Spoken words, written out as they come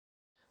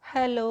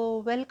Hello,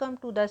 welcome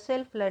to the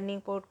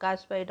self-learning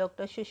podcast by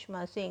Dr.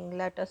 Sushma Singh.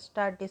 Let us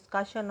start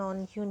discussion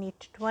on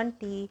Unit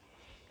 20,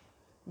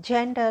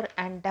 Gender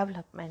and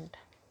Development.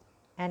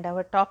 And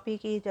our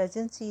topic is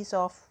Agencies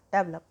of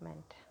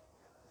Development.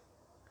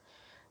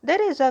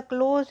 There is a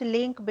close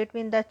link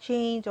between the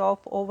change of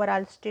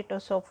overall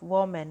status of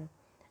woman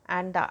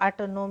and the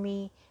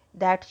autonomy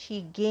that she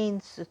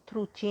gains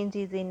through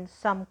changes in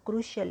some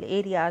crucial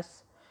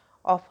areas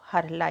of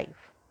her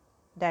life,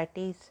 that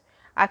is,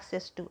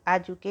 access to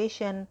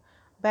education,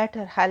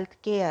 better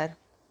health care,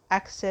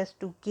 access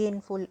to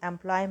gainful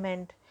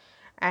employment,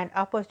 and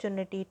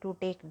opportunity to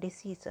take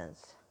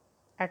decisions,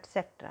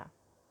 etc.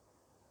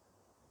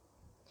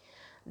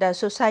 The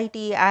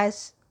society,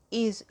 as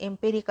is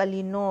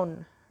empirically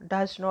known,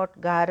 does not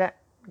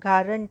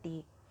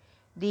guarantee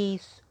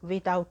these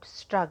without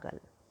struggle.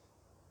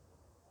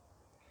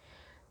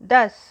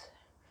 Thus,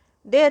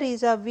 there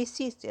is a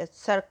vicious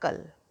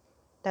circle.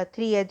 The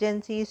three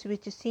agencies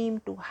which seem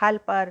to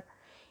help her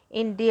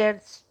in their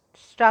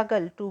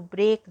struggle to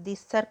break this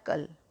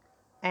circle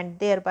and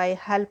thereby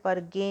help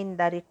her gain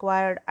the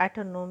required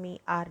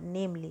autonomy are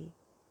namely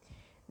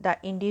the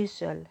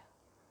individual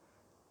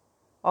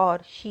or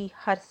she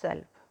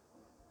herself,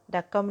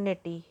 the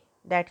community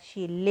that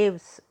she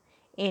lives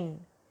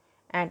in,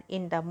 and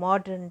in the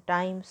modern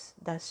times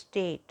the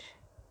state.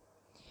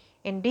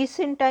 In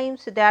recent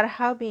times there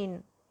have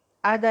been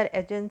other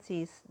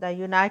agencies, the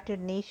United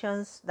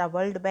Nations, the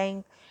World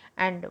Bank,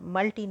 and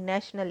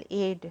multinational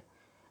aid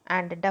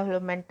and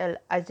developmental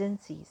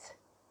agencies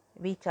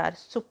which are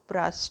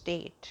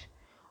supra-state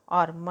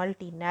or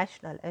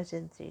multinational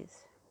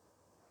agencies.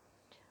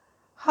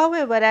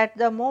 However, at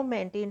the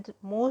moment in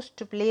most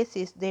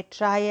places they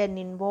try and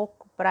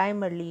invoke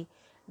primarily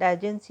the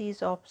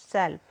agencies of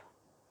self,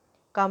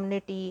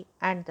 community,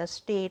 and the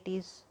state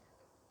is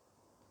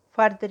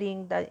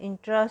furthering the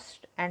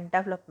interest and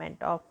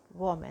development of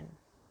women.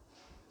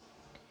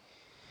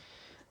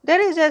 There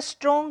is a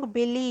strong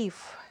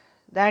belief,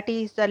 that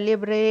is the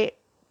libertarian,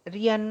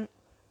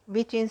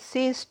 which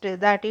insists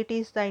that it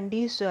is the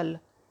individual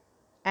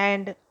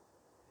and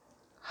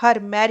her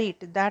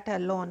merit that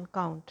alone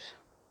count.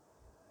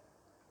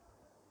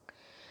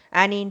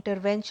 Any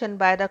intervention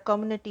by the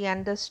community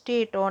and the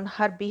state on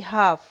her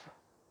behalf,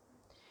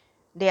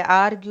 they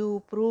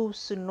argue,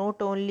 proves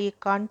not only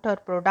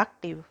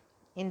counterproductive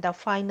in the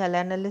final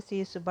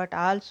analysis but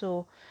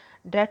also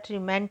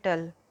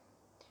detrimental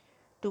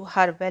to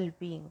her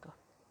well-being.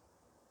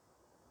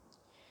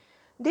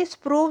 This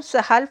proves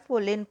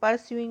helpful in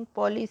pursuing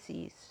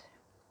policies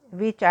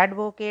which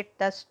advocate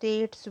the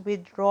state's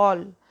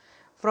withdrawal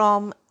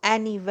from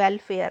any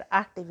welfare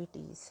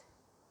activities.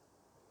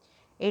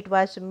 It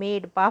was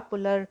made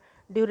popular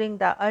during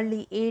the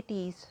early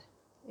 80s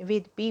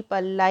with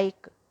people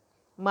like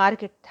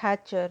Margaret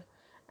Thatcher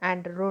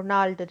and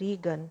Ronald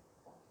Reagan,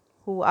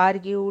 who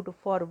argued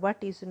for what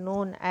is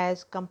known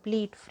as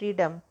complete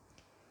freedom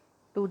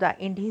to the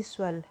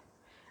individual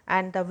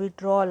and the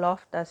withdrawal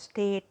of the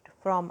state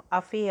from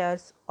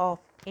affairs of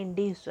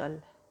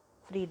individual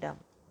freedom.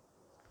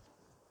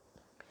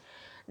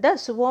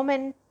 Thus,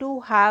 women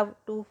too have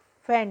to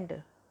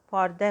fend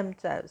for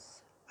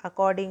themselves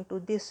according to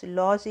this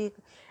logic,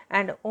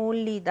 and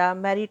only the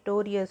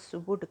meritorious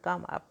would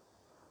come up.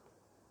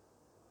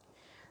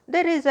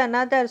 There is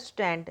another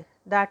strand,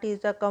 that is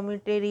the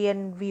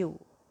communitarian view,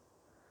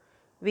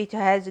 which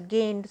has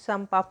gained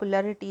some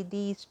popularity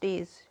these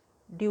days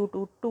due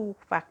to two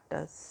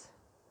factors.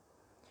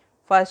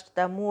 First,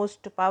 the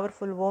most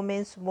powerful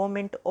women's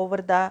movement over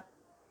the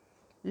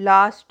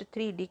last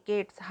 3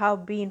 decades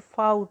have been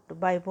fought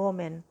by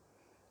women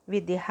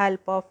with the help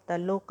of the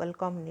local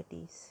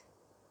communities.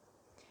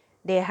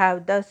 They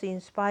have thus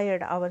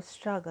inspired our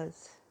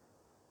struggles.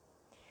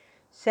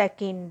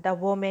 Second, the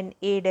women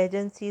aid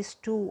agencies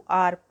too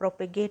are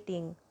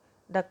propagating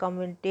the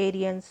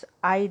communitarian's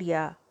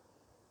idea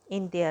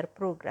in their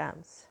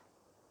programs.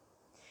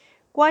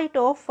 Quite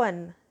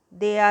often,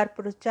 they are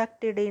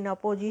projected in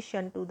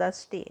opposition to the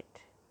state.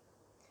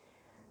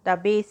 The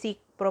basic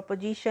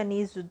proposition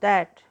is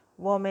that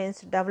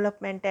women's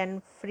development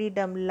and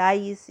freedom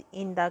lies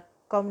in the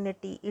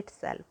community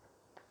itself,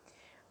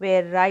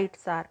 where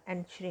rights are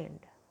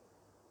enshrined.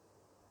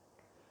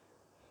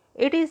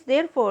 It is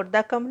therefore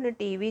the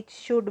community which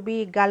should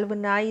be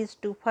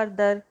galvanized to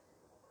further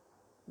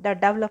the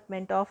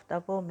development of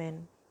the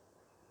woman.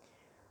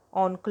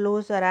 On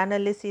closer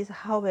analysis,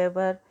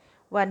 however,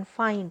 one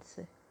finds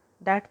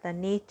that the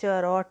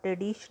nature or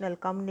traditional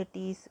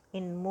communities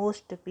in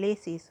most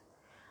places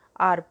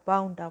are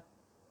bound up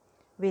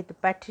with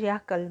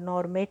patriarchal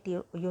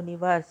normative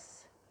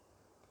universe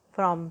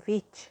from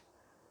which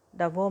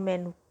the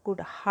woman could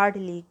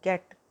hardly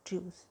get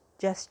true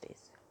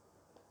justice.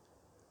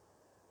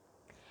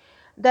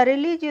 The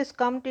religious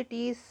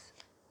communities,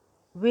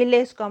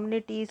 village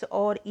communities,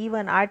 or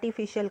even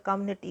artificial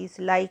communities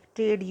like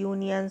trade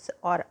unions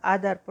or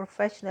other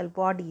professional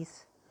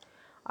bodies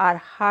are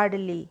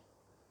hardly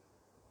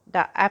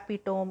the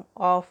epitome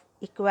of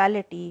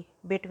equality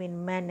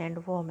between men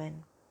and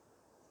women.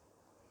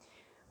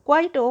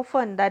 Quite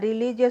often, the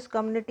religious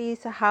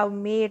communities have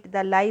made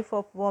the life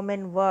of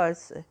women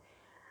worse,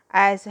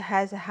 as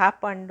has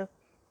happened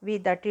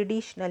with the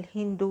traditional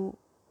Hindu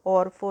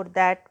or, for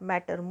that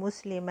matter,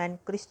 Muslim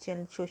and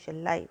Christian social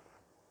life.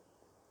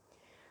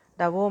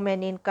 The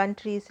women in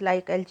countries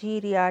like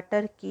Algeria,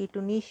 Turkey,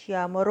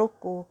 Tunisia,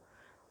 Morocco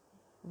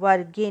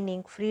were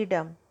gaining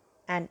freedom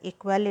and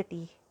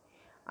equality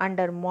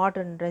under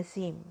modern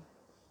regime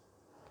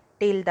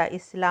till the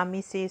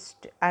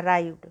Islamicists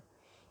arrived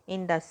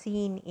in the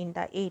scene in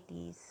the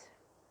 80s.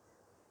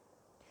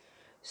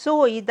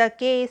 So is the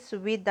case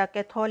with the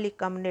Catholic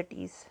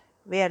communities,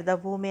 where the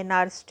women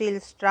are still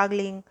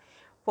struggling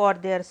for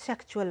their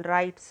sexual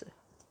rights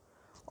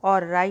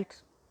or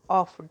rights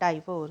of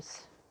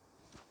divorce.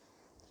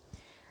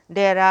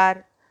 There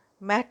are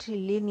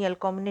matrilineal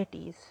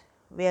communities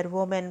where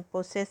woman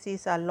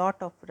possesses a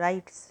lot of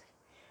rights,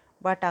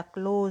 but a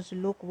close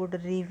look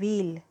would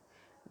reveal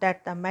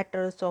that the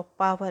matters of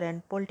power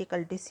and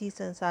political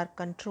decisions are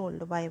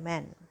controlled by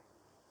men.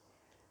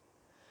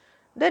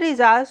 There is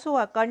also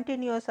a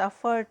continuous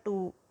effort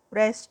to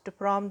wrest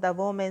from the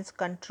woman's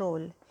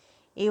control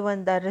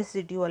even the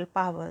residual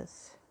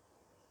powers.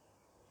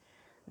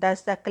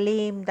 Thus, the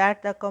claim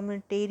that the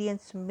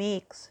communitarians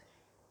makes,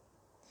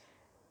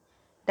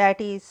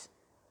 that is,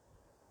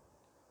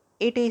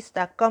 it is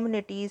the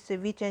communities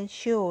which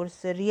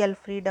ensures real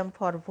freedom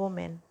for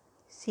women,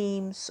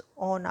 seems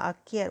on a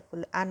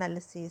careful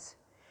analysis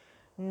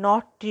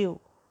not true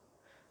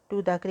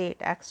to the great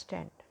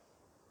extent.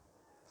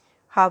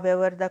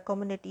 However, the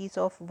communities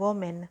of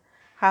women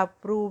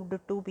have proved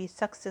to be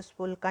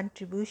successful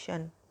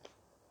contribution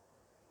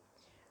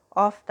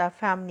of the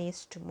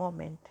feminist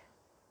movement.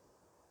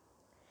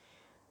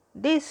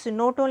 This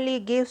not only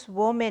gives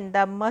women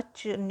the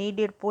much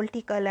needed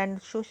political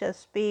and social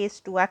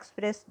space to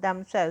express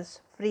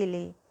themselves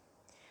freely,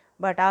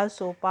 but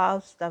also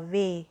paves the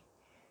way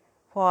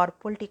for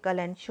political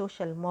and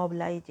social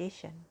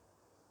mobilization.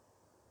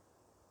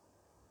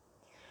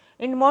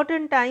 In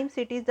modern times,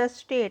 it is the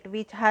state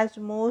which has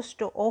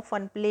most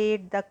often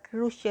played the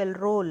crucial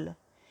role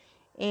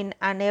in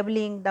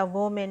enabling the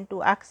woman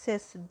to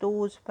access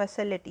those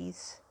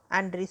facilities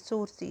and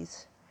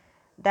resources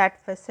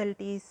that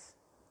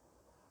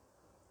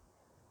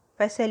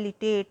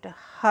facilitate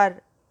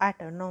her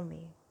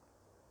autonomy.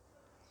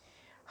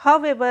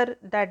 However,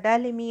 the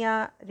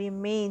dilemma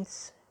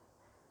remains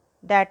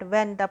that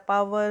when the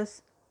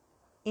powers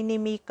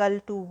inimical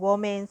to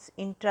women's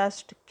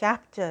interest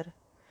capture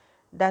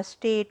the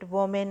state,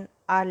 women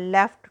are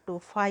left to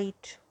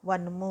fight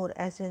one more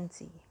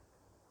agency.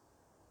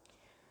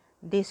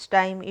 This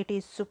time it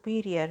is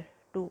superior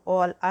to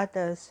all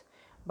others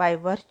by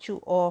virtue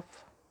of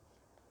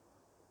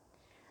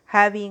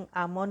having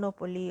a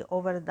monopoly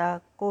over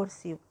the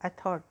coercive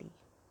authority.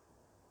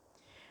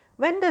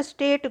 When the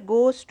state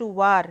goes to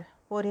war,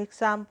 for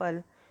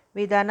example,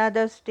 with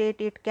another state,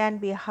 it can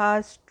be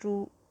harsh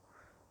to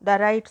the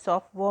rights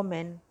of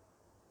women.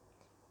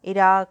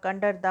 Iraq,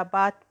 under the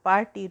Ba'ath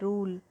Party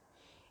rule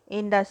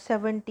in the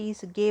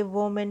 70s, gave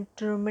women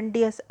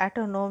tremendous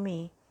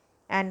autonomy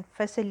and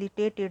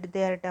facilitated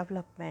their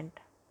development.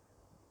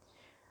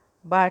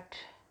 But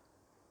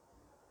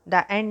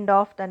the end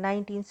of the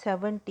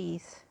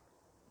 1970s,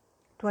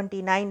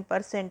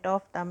 29%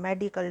 of the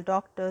medical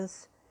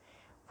doctors,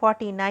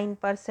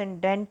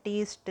 49%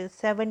 dentists,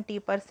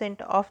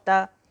 70% of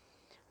the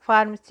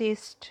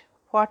pharmacists,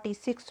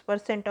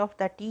 46% of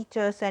the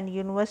teachers and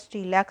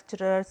university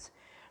lecturers,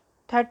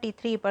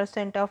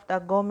 33% of the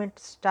government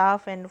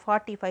staff and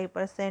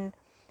 45%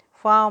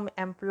 farm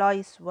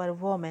employees were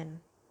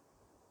women.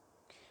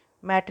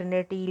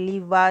 Maternity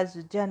leave was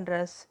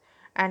generous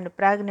and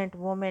pregnant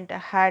women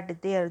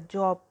had their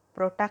job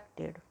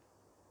protected.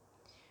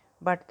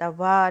 But the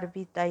war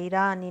with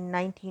Iran in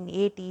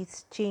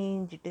 1980s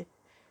changed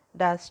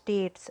the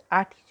state's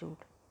attitude.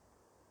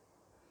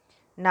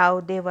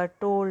 Now they were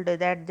told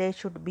that they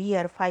should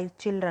bear 5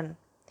 children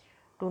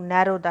to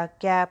narrow the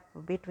gap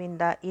between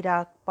the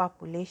Iraq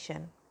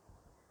population,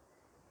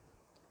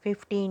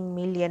 15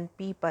 million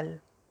people,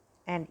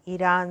 and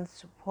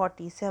Iran's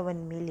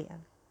 47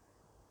 million.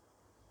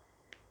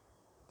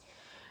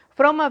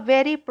 From a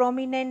very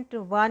prominent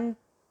one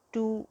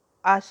to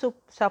a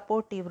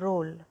supportive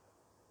role,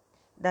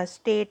 the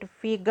state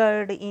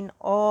figured in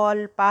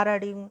all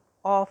paradigm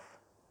of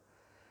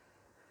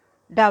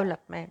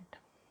development.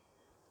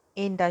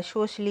 In the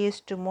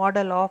socialist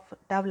model of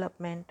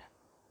development,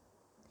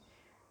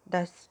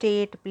 the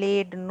state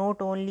played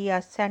not only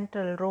a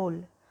central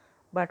role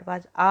but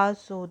was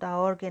also the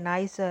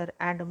organizer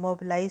and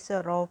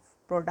mobilizer of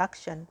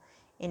production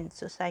in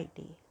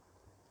society.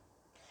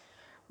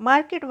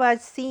 Market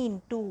was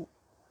seen to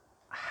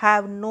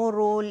have no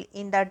role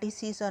in the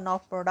decision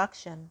of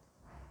production.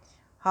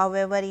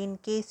 However, in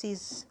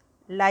cases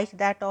like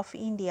that of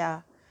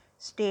India,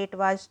 state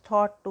was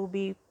thought to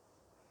be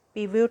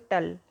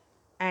pivotal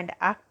and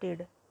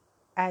acted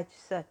as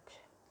such.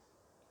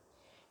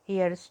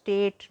 Here,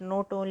 state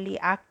not only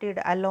acted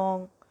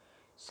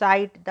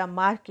alongside the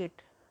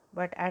market,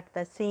 but at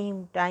the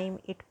same time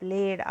it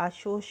played a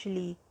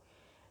socially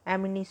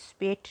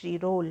emancipatory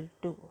role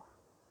too.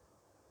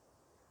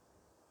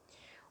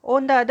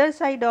 On the other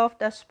side of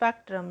the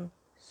spectrum,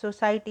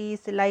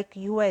 societies like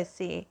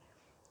USA,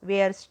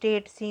 where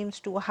state seems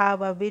to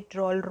have a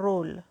withdrawal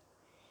role.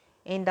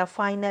 In the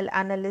final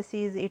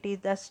analysis, it is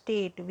the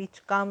state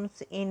which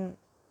comes in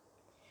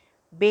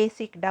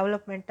basic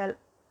developmental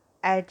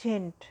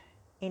agent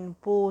in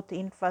both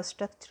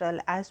infrastructural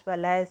as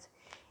well as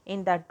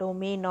in the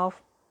domain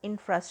of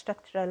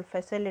infrastructural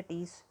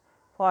facilities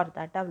for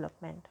the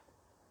development.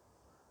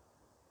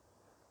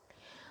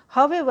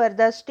 However,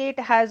 the state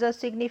has a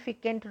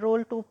significant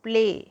role to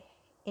play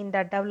in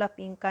the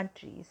developing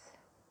countries.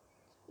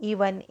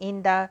 Even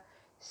in the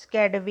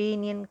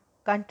Scandinavian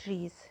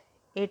countries,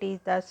 it is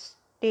the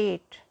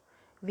state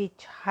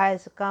which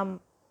has come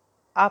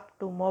up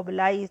to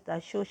mobilize the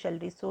social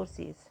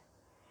resources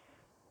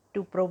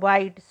to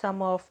provide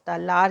some of the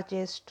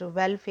largest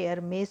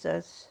welfare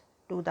measures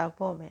to the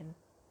women.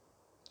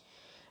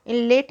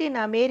 In Latin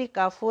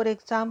America, for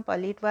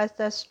example, it was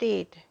the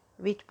state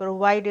which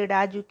provided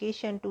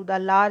education to the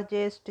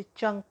largest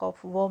chunk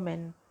of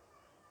women.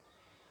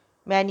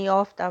 Many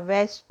of the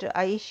West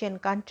Asian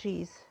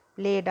countries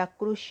played a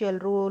crucial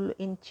role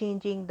in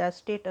changing the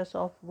status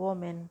of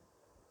women.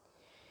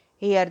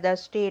 Here, the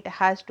state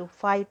has to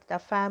fight the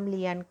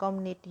family and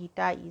community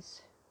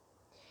ties.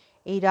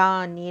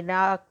 Iran,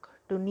 Iraq,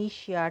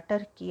 Tunisia,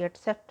 Turkey,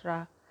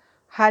 etc.,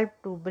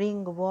 helped to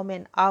bring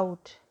women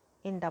out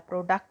in the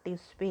productive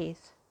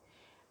space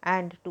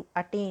and to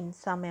attain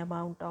some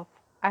amount of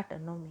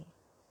autonomy.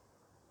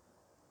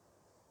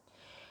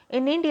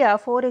 In India,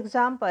 for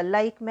example,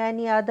 like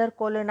many other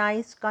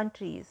colonized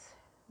countries,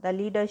 the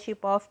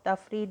leadership of the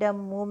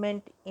freedom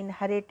movement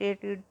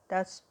inherited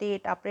the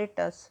state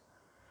apparatus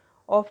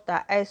of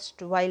the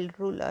erstwhile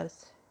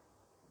rulers.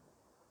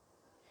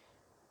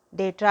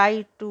 They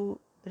tried to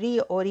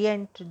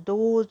reorient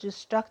those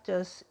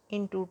structures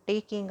into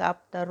taking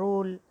up the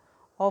role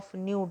of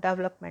new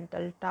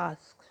developmental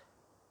tasks.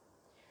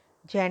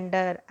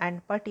 Gender,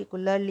 and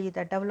particularly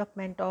the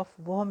development of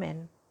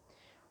women,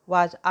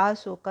 was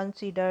also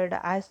considered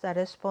as the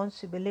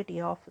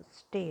responsibility of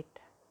state.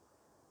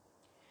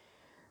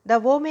 The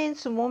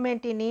women's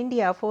movement in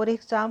India, for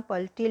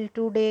example, till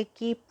today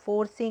keep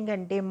forcing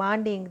and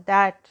demanding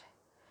that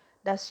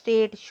the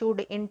state should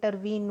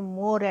intervene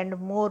more and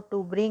more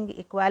to bring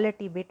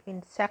equality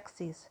between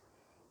sexes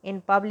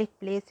in public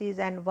places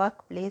and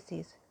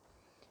workplaces,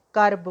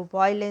 curb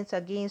violence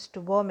against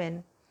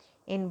women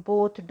in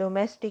both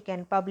domestic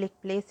and public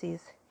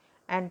places,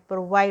 and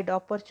provide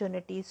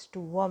opportunities to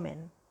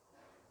women.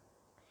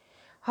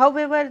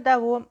 However,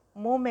 the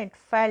movement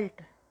felt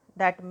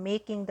that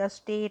making the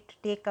state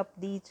take up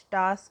these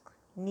tasks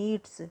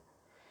needs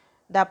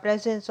the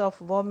presence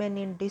of women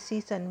in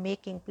decision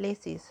making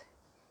places,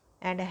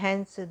 and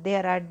hence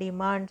there are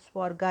demands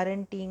for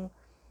guaranteeing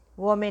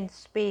women's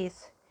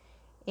space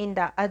in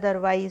the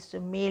otherwise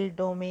male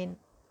domain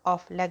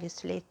of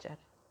legislature.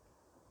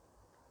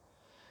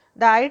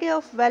 The idea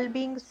of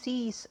well-being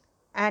sees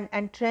an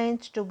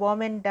entrenched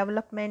woman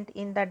development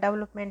in the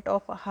development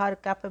of her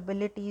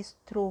capabilities,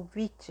 through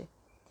which,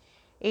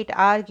 it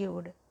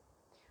argued,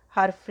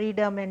 her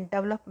freedom and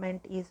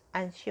development is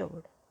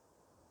ensured.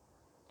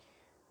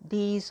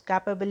 These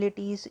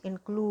capabilities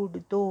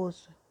include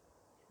those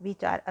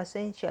which are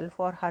essential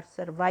for her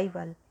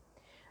survival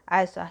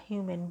as a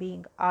human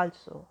being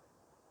also.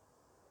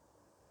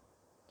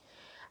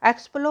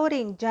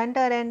 Exploring gender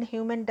and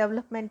human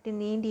development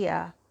in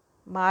India,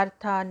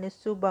 Martha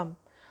Nisubam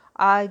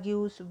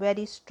argues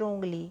very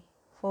strongly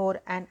for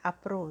an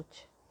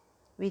approach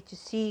which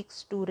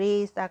seeks to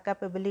raise the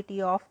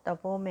capability of the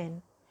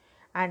women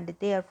and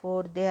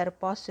therefore their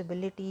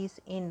possibilities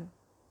in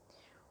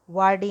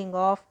warding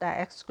off the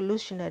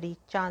exclusionary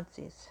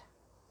chances.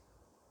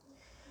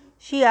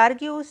 She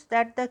argues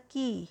that the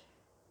key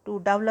to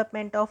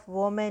development of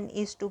women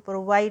is to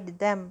provide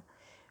them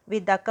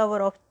with the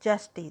cover of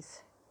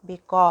justice,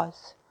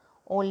 because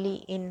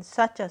only in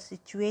such a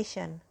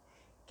situation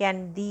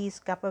can these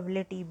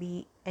capabilities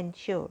be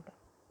ensured.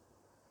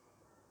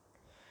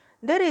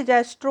 There is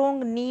a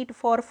strong need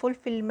for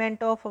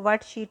fulfillment of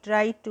what she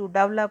tried to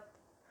develop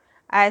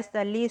as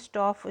the list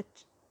of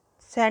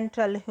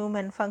central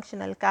human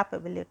functional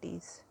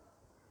capabilities.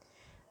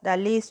 The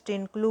list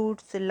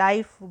includes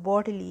life,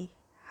 bodily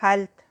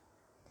health,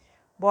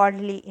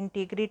 bodily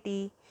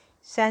integrity,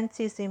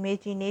 senses,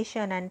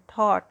 imagination and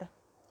thought,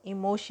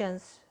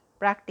 emotions,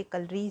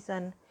 practical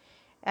reason,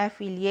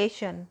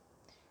 affiliation,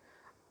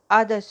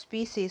 other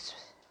species,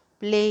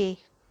 play,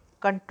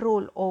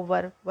 control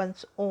over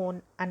one's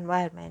own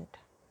environment.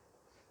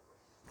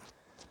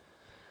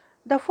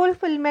 The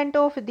fulfillment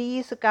of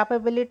these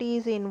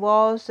capabilities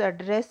involves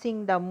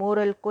addressing the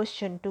moral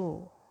question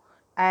too,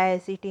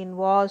 as it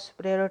involves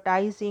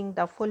prioritizing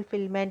the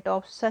fulfillment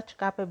of such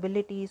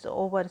capabilities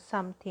over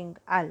something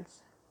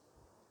else.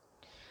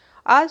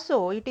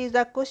 Also, it is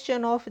a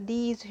question of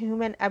these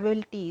human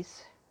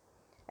abilities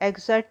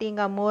exerting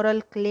a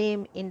moral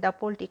claim in the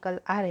political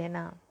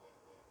arena.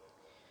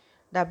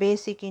 The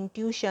basic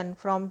intuition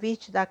from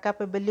which the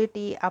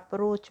capability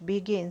approach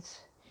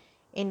begins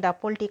in the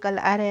political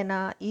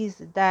arena is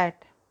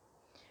that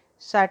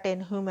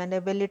certain human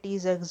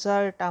abilities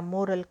exert a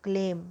moral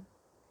claim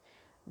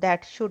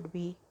that should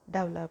be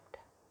developed.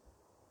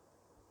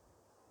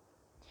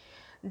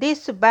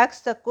 This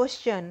begs the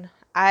question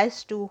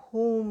as to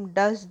whom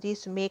does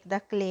this make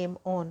the claim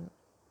on?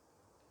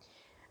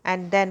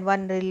 And then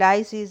one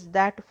realizes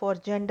that for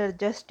gender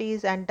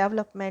justice and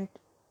development,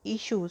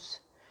 issues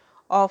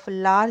of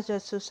larger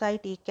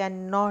society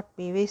cannot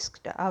be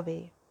whisked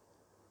away.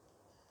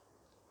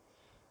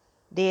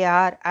 They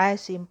are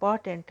as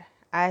important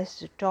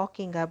as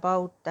talking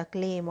about the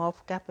claim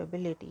of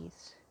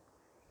capabilities,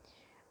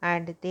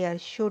 and there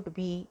should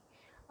be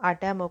a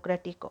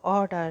democratic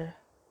order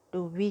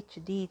to which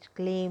these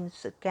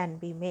claims can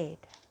be made.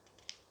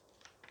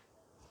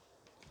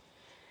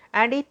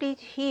 And it is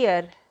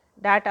here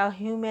that a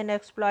human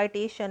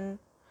exploitation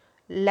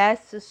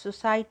less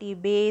society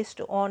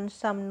based on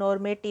some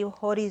normative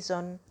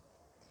horizon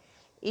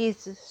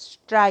is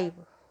strive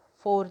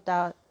for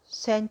the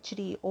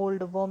century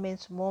old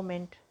women's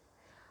movement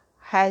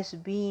has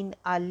been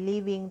a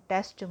living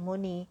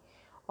testimony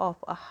of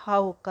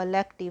how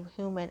collective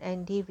human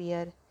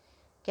endeavor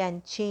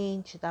can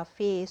change the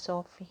face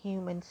of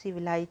human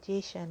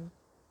civilization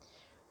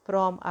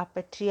from a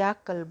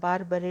patriarchal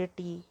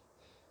barbarity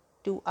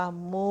to a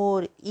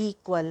more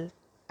equal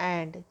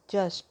and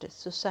just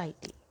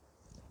society.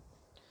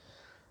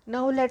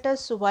 Now let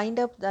us wind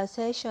up the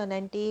session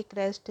and take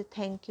rest.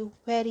 Thank you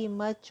very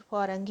much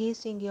for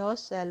engaging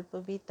yourself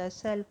with the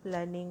Self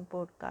Learning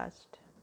Podcast.